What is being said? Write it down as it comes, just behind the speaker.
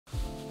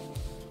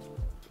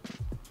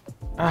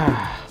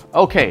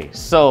Okay,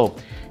 so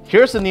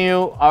here's the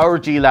new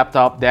ROG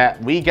laptop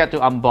that we get to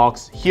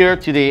unbox here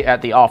today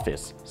at the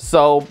office.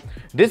 So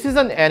this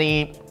isn't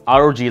any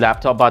ROG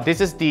laptop, but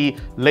this is the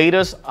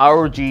latest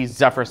ROG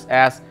Zephyrus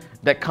S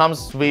that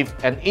comes with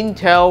an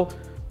Intel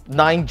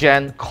 9th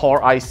Gen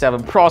Core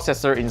i7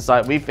 processor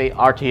inside with a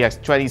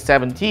RTX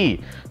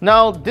 2070.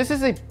 Now, this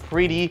is a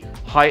pretty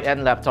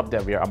high-end laptop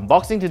that we are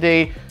unboxing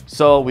today.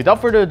 So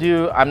without further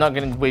ado, I'm not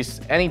going to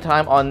waste any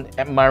time on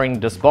admiring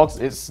this box.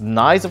 It's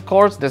nice, of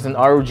course. There's an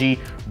ROG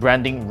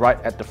branding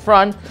right at the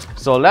front.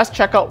 So let's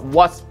check out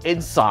what's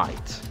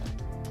inside.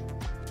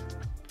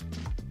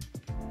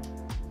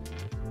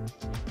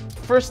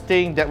 First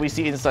thing that we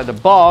see inside the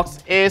box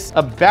is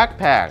a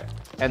backpack.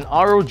 An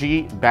ROG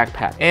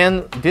backpack,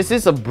 and this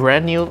is a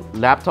brand new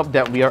laptop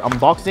that we are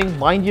unboxing.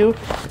 Mind you,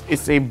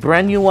 it's a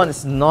brand new one.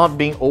 It's not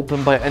being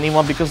opened by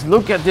anyone because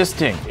look at this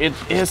thing. It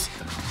is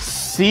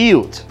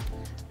sealed.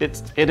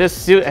 It is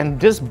sealed, and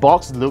this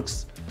box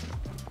looks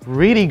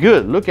really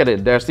good. Look at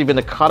it. There's even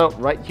a cutout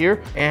right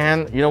here,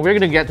 and you know, we're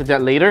gonna get to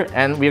that later,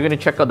 and we're gonna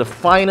check out the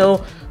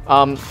final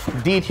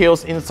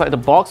details inside the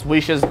box,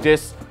 which is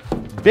this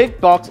big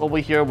box over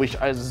here, which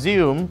I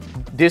assume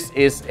this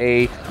is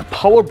a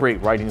power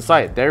brick right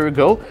inside. There we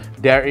go.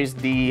 There is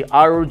the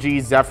ROG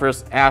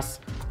Zephyrus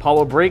S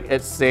power brick.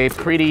 It's a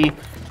pretty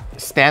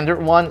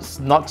standard one. It's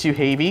not too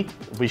heavy,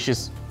 which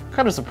is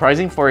kind of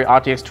surprising for a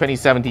RTX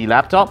 2070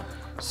 laptop.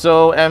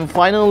 So, and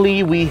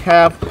finally we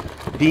have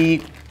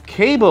the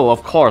cable,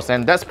 of course,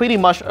 and that's pretty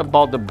much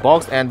about the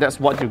box, and that's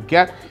what you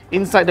get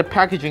inside the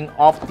packaging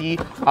of the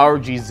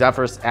ROG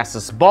Zephyrus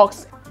S's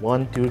box.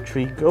 1, 2,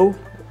 3, go.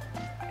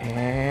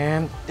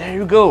 And there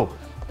you go.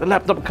 The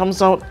laptop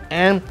comes out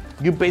and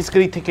you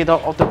basically take it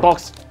out of the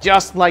box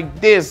just like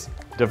this.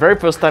 The very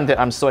first time that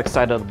I'm so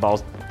excited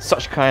about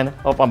such kind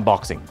of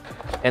unboxing.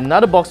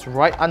 Another box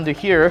right under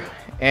here,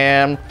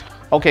 and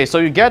okay, so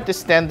you get the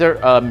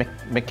standard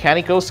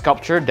mechanical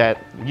sculpture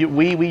that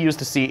we used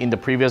to see in the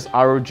previous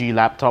ROG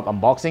laptop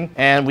unboxing,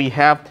 and we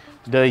have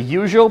the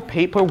usual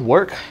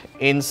paperwork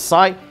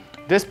inside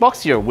this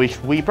box here, which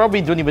we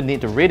probably don't even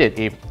need to read it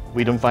if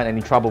we don't find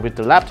any trouble with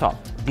the laptop.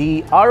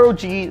 The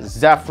ROG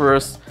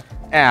Zephyrus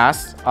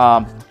S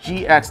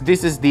GX,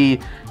 this is the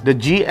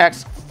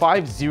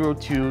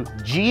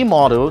GX502G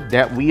model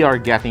that we are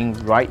getting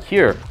right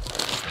here.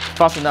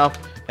 Fast enough,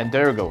 and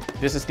there you go.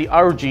 This is the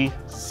ROG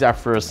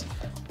Zephyrus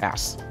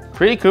S.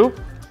 Pretty cool.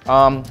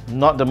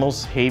 Not the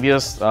most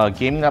heaviest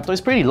gaming laptop.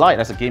 It's pretty light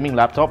as a gaming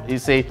laptop.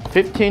 It's a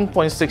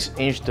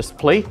 15.6-inch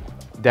display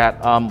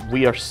that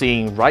we are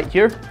seeing right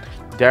here.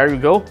 There you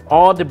go.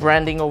 All the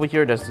branding over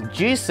here. There's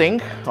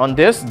G-Sync on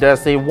this.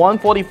 There's a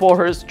 144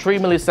 Hz 3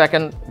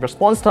 millisecond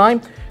response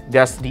time.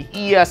 There's the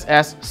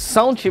ESS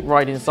sound chip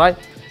right inside.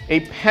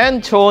 A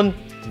Pantone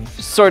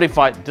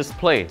certified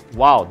display.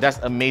 Wow, that's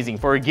amazing.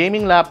 For a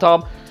gaming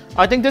laptop,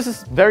 I think this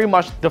is very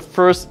much the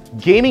first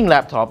gaming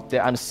laptop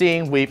that I'm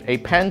seeing with a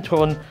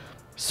Pantone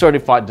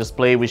certified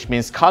display, which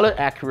means color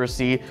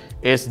accuracy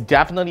is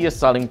definitely a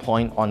selling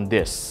point on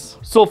this.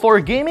 So for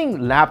a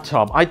gaming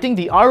laptop, I think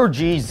the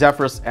ROG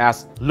Zephyrus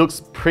S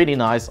looks pretty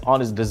nice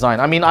on its design.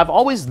 I mean, I've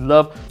always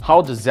loved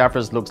how the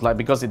Zephyrus looks like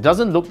because it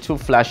doesn't look too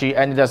flashy,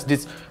 and it has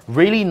this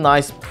really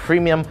nice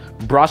premium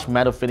brushed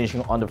metal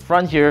finishing on the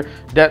front here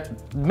that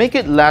make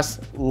it less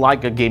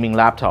like a gaming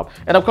laptop.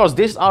 And of course,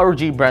 this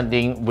ROG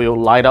branding will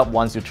light up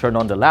once you turn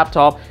on the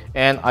laptop,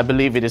 and I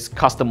believe it is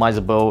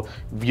customizable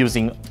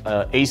using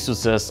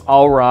ASUS's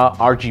Aura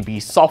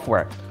RGB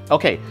software.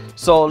 Okay,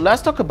 so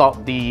let's talk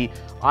about the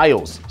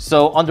IOs.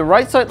 So on the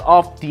right side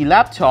of the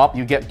laptop,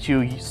 you get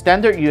two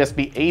standard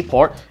USB-A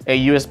port,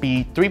 a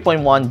USB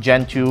 3.1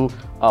 Gen 2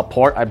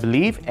 port, I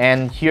believe,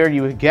 and here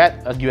you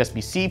get a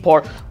USB-C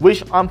port,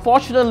 which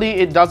unfortunately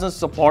it doesn't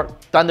support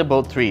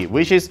Thunderbolt 3,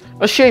 which is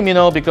a shame, you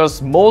know,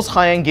 because most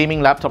high-end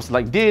gaming laptops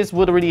like this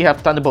would already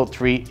have Thunderbolt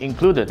 3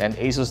 included, and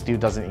ASUS still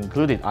doesn't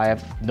include it. I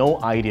have no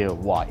idea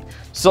why.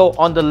 So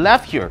on the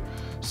left here,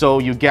 so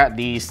you get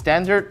the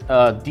standard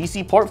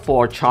DC port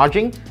for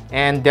charging,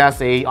 and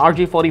that's a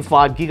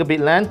RJ45 gigabit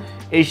LAN,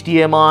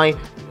 HDMI,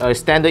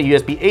 standard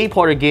USB-A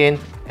port again,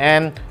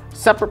 and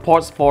separate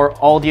ports for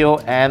audio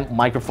and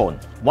microphone.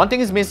 One thing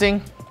is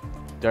missing,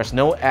 there's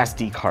no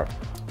SD card.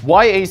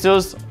 Why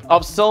ASUS?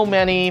 Of so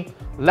many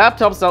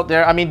laptops out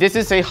there, I mean, this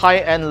is a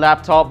high-end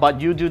laptop, but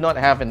you do not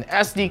have an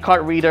SD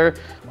card reader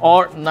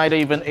or neither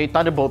even a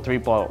Thunderbolt 3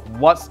 port.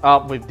 What's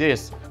up with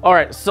this?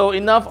 Alright, so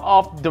enough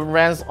of the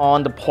rants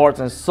on the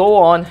ports and so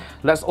on.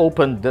 Let's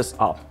open this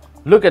up.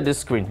 Look at this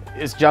screen.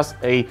 It's just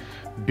a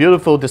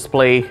beautiful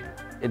display.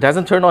 It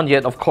hasn't turned on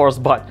yet, of course,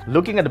 but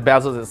looking at the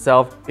bezels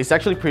itself, it's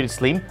actually pretty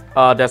slim.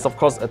 There's of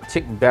course a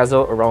thick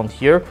bezel around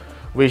here,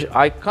 which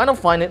I kind of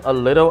find it a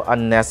little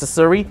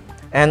unnecessary.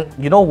 And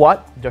you know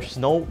what? There's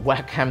no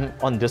webcam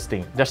on this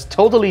thing. There's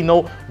totally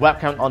no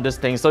webcam on this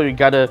thing, so you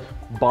gotta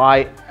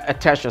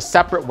attach a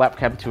separate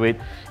webcam to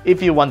it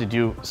if you want to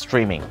do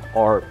streaming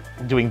or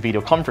doing video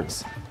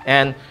conference.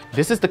 And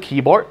this is the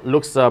keyboard.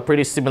 Looks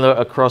pretty similar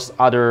across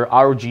other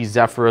ROG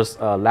Zephyrus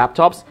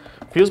laptops.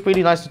 feels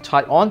pretty nice to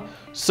type on.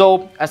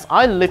 So as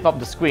I lift up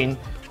the screen,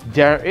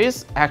 there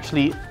is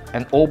actually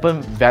an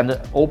open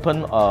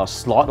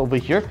slot over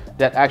here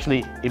that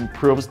actually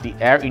improves the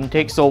air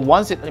intake. So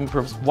once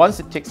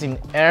it takes in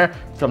air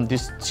from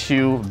these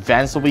two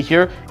vents over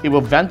here, it will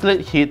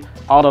ventilate heat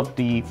out of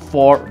the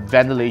 4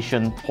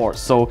 ventilation ports.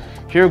 So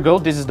here we go,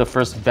 this is the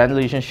first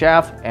ventilation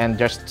shaft, and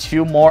there's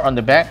 2 more on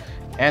the back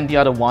and the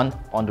other one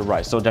on the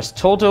right. So there's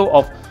total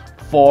of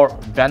 4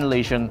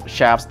 ventilation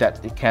shafts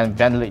that it can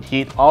ventilate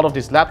heat out of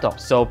this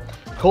laptop. So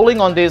cooling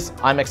on this,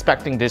 I'm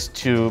expecting this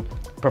to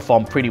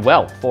perform pretty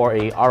well for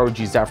a ROG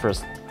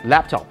Zephyrus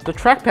laptop. The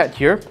trackpad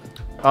here,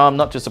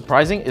 not too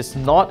surprising, it's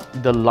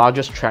not the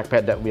largest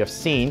trackpad that we have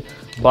seen,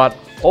 but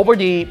over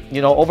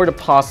the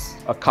past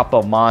a couple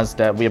of months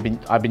that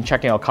I've been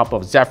checking out a couple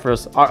of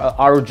Zephyrus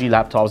ROG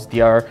laptops,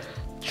 their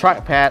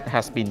trackpad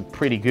has been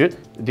pretty good.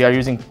 They are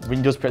using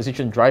Windows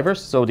Precision drivers,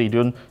 so they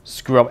don't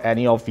screw up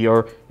any of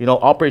your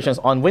operations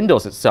on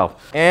Windows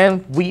itself.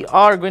 And we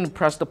are going to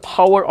press the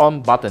power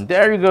on button.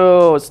 There you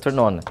go, it's turned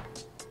on.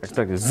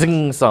 Expect a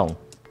zing sound.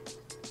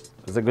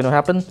 Is it going to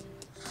happen?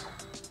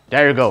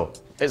 There you go,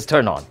 it's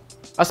turned on.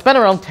 I spent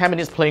around 10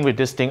 minutes playing with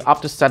this thing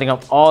after setting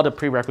up all the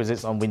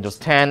prerequisites on Windows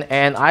 10,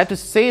 and I have to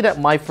say that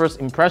my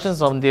first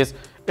impressions on this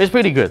is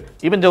pretty good,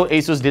 even though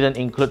ASUS didn't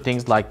include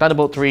things like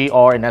Thunderbolt 3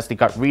 or an SD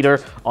card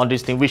reader on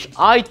this thing, which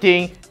I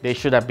think they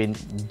should have been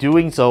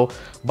doing so.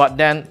 But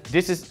then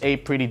this is a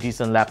pretty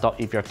decent laptop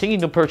if you're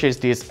thinking to purchase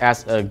this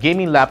as a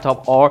gaming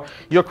laptop or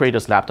your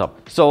creator's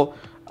laptop. So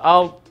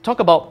I'll talk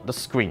about the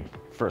screen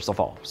first of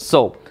all.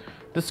 So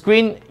the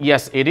screen,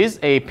 yes, it is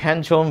a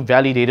Pantone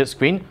validated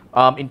screen.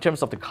 In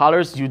terms of the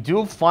colors, you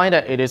do find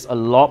that it is a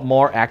lot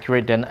more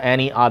accurate than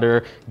any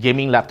other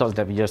gaming laptops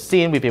that we have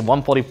seen with a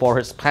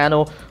 144Hz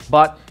panel.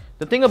 But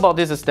the thing about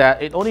this is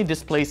that it only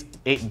displays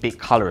 8-bit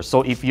colors.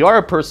 So if you're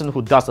a person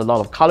who does a lot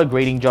of color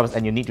grading jobs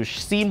and you need to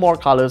see more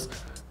colors,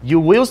 you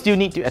will still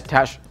need to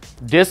attach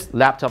this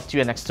laptop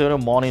to an external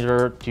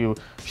monitor to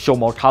show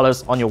more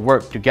colors on your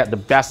work to get the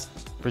best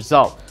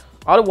result.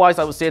 Otherwise,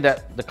 I would say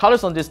that the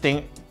colors on this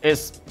thing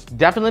is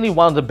definitely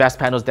one of the best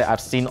panels that I've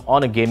seen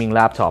on a gaming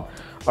laptop.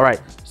 Alright,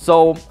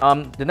 so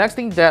the next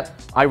thing that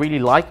I really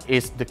like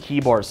is the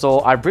keyboard.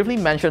 So I briefly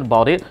mentioned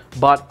about it,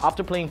 but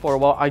after playing for a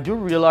while, I do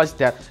realize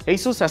that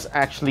ASUS has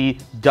actually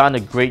done a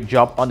great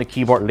job on the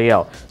keyboard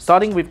layout.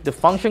 Starting with the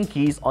function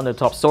keys on the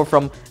top. So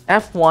from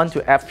F1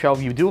 to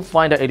F12, you do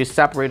find that it is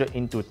separated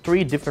into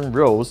 3 different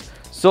rows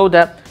so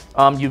that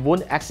you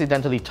won't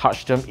accidentally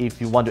touch them if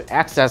you want to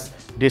access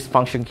these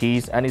function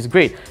keys, and it's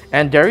great.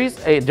 And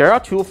there are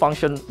 2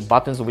 function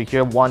buttons over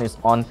here. One is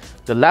on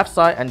the left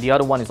side and the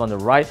other one is on the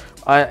right.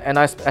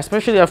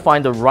 Especially I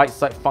find the right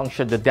side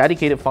function, the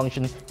dedicated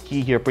function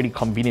key here, pretty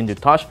convenient to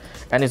touch,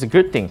 and it's a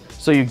good thing.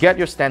 So you get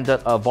your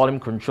standard volume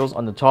controls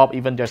on the top.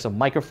 Even there's a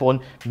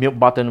microphone mute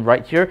button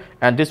right here,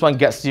 and this one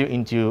gets you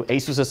into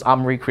ASUS's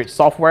Armory Crate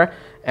software,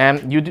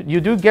 and you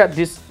do get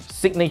this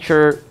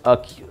signature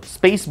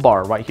space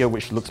bar right here,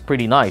 which looks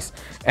pretty nice.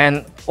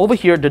 And over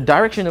here, the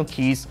directional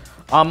keys,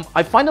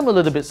 I find them a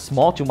little bit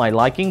small to my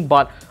liking,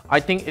 but I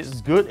think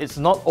it's good. It's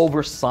not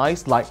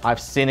oversized like I've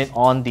seen it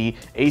on the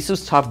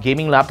ASUS TUF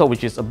gaming laptop,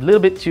 which is a little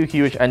bit too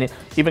huge, and it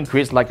even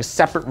creates like a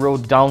separate row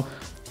down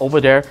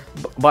over there.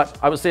 But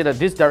I would say that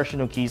these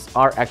directional keys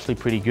are actually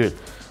pretty good.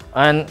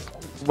 And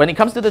when it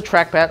comes to the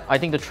trackpad, I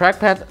think the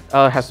trackpad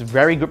has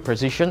very good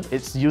precision.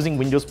 It's using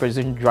Windows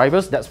Precision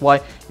drivers. That's why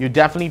you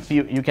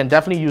can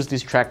definitely use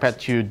this trackpad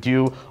to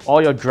do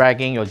all your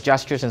dragging, your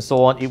gestures, and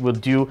so on. It will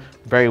do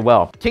very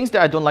well. Things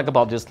that I don't like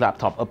about this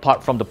laptop,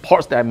 apart from the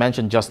ports that I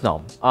mentioned just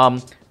now,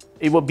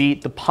 it would be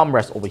the palm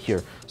rest over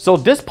here. So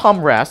this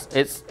palm rest,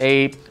 it's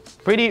a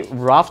pretty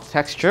rough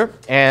texture,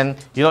 and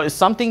it's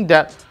something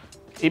that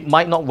it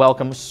might not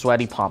welcome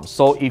sweaty palms.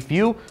 So if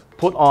you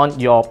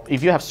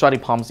if you have sweaty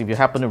palms, if you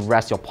happen to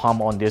rest your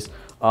palm on this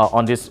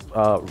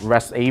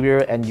rest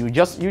area, and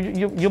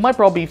you might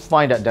probably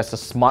find that there's a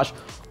smudge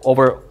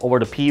over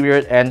the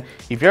period. And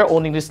if you're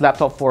owning this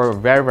laptop for a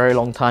very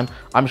long time,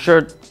 I'm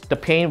sure the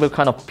paint will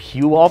kind of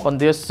peel off on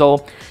this.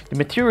 So the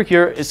material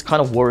here is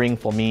kind of worrying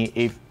for me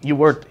if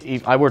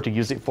I were to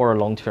use it for a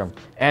long term.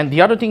 And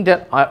the other thing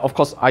that of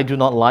course I do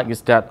not like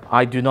is that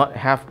I do not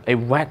have a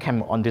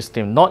webcam on this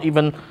thing, not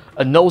even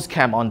a nose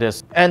cam on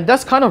this. And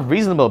that's kind of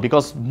reasonable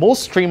because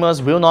most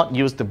streamers will not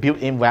use the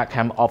built-in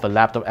webcam of a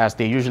laptop, as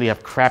they usually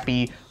have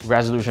crappy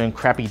resolution,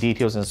 crappy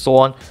details, and so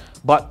on.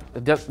 But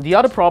the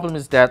other problem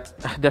is that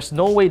there's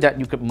no way that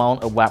you could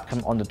mount a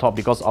webcam on the top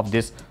because of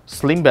this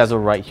slim bezel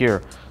right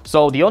here.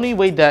 So the only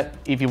way that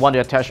if you want to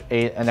attach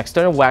an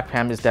external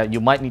webcam is that you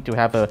might need to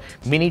have a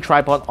mini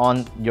tripod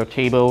on your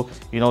table,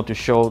 to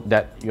show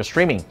that you're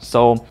streaming.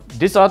 So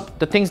these are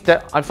the things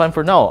that I find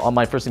for now on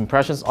my first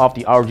impressions of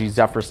the ROG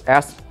Zephyrus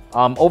S.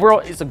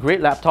 Overall, it's a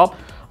great laptop.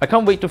 I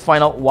can't wait to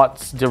find out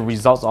what's the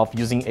results of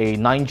using a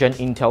 9th gen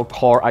Intel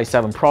Core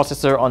i7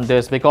 processor on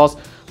this, because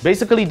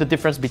basically the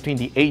difference between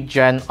the 8th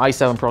gen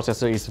i7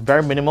 processor is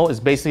very minimal. It's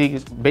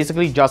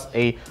basically just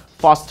a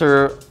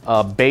faster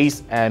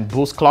base and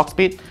boost clock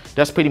speed.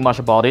 That's pretty much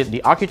about it.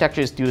 The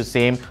architecture is still the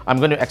same. I'm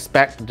going to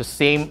expect the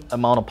same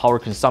amount of power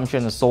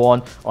consumption and so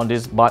on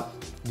this, but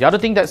the other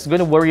thing that's going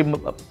to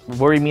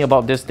worry me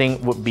about this thing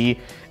would be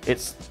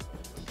its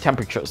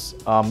temperatures.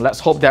 Let's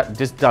hope that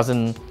this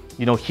doesn't,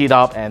 you know, heat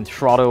up and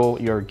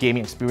throttle your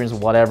gaming experience or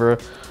whatever.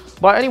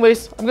 But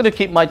anyways, I'm going to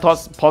keep my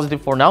thoughts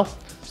positive for now.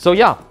 So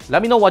yeah,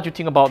 let me know what you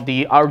think about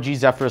the ROG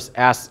Zephyrus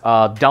S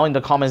down in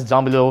the comments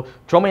down below.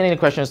 Throw me any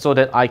questions so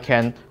that I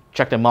can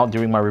check them out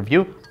during my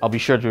review. I'll be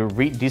sure to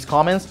read these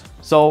comments.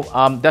 So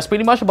that's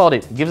pretty much about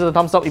it. Give us a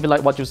thumbs up if you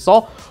like what you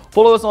saw.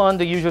 Follow us on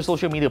the usual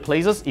social media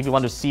places if you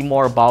want to see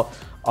more about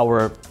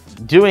our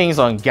doings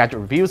on gadget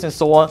reviews and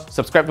so on.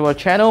 Subscribe to our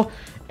channel,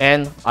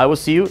 and I will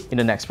see you in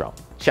the next round.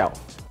 Ciao.